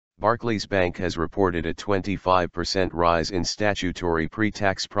Barclays Bank has reported a 25% rise in statutory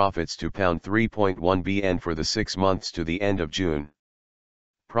pre-tax profits to £3.1 bn for the 6 months to the end of June.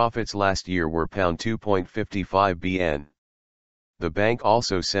 Profits last year were £2.55 bn. The bank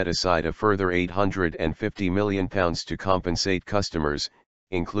also set aside a further £850 million to compensate customers,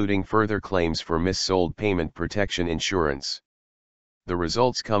 including further claims for mis-sold payment protection insurance. The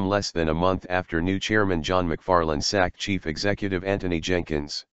results come less than a month after new chairman John McFarlane sacked chief executive Antony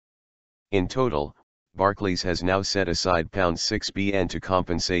Jenkins. In total, Barclays has now set aside £6 bn to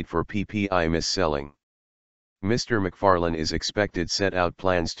compensate for PPI mis-selling. Mr. McFarlane is expected set out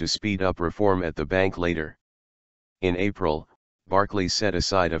plans to speed up reform at the bank later. In April, Barclays set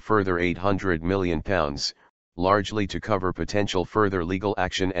aside a further £800 million, largely to cover potential further legal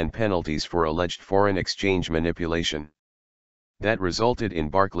action and penalties for alleged foreign exchange manipulation. That resulted in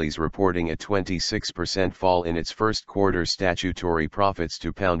Barclays reporting a 26% fall in its first quarter statutory profits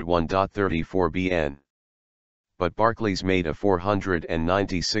to £1.34 bn. But Barclays made a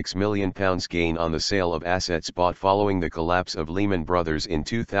 £496 million gain on the sale of assets bought following the collapse of Lehman Brothers in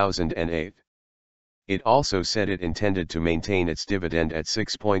 2008. It also said it intended to maintain its dividend at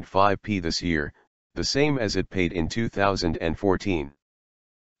 6.5p this year, the same as it paid in 2014.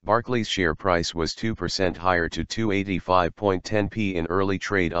 Barclays' share price was 2% higher to 285.10p in early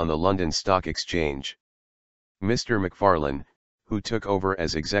trade on the London Stock Exchange. Mr. McFarlane, who took over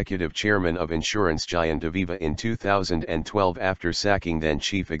as executive chairman of insurance giant Aviva in 2012 after sacking then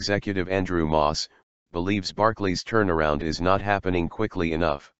chief executive Andrew Moss, believes Barclays' turnaround is not happening quickly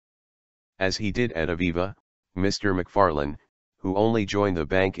enough. As he did at Aviva, Mr. McFarlane, who only joined the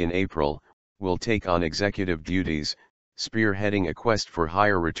bank in April, will take on executive duties, spearheading a quest for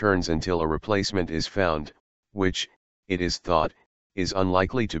higher returns until a replacement is found, which, it is thought, is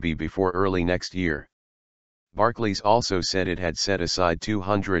unlikely to be before early next year. Barclays also said it had set aside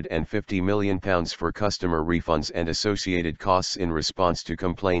 £250 million for customer refunds and associated costs in response to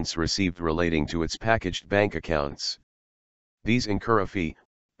complaints received relating to its packaged bank accounts. These incur a fee,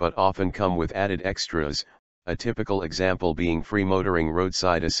 but often come with added extras, a typical example being free motoring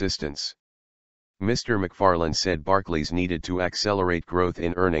roadside assistance. Mr. McFarlane said Barclays needed to accelerate growth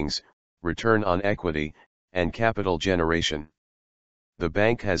in earnings, return on equity, and capital generation. The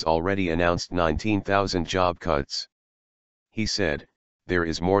bank has already announced 19,000 job cuts. He said, "There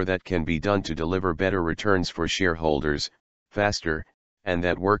is more that can be done to deliver better returns for shareholders, faster, and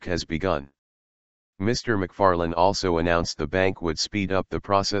that work has begun." Mr. McFarlane also announced the bank would speed up the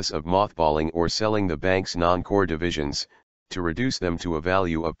process of mothballing or selling the bank's non-core divisions, to reduce them to a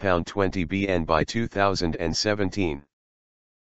value of £20 bn by 2017.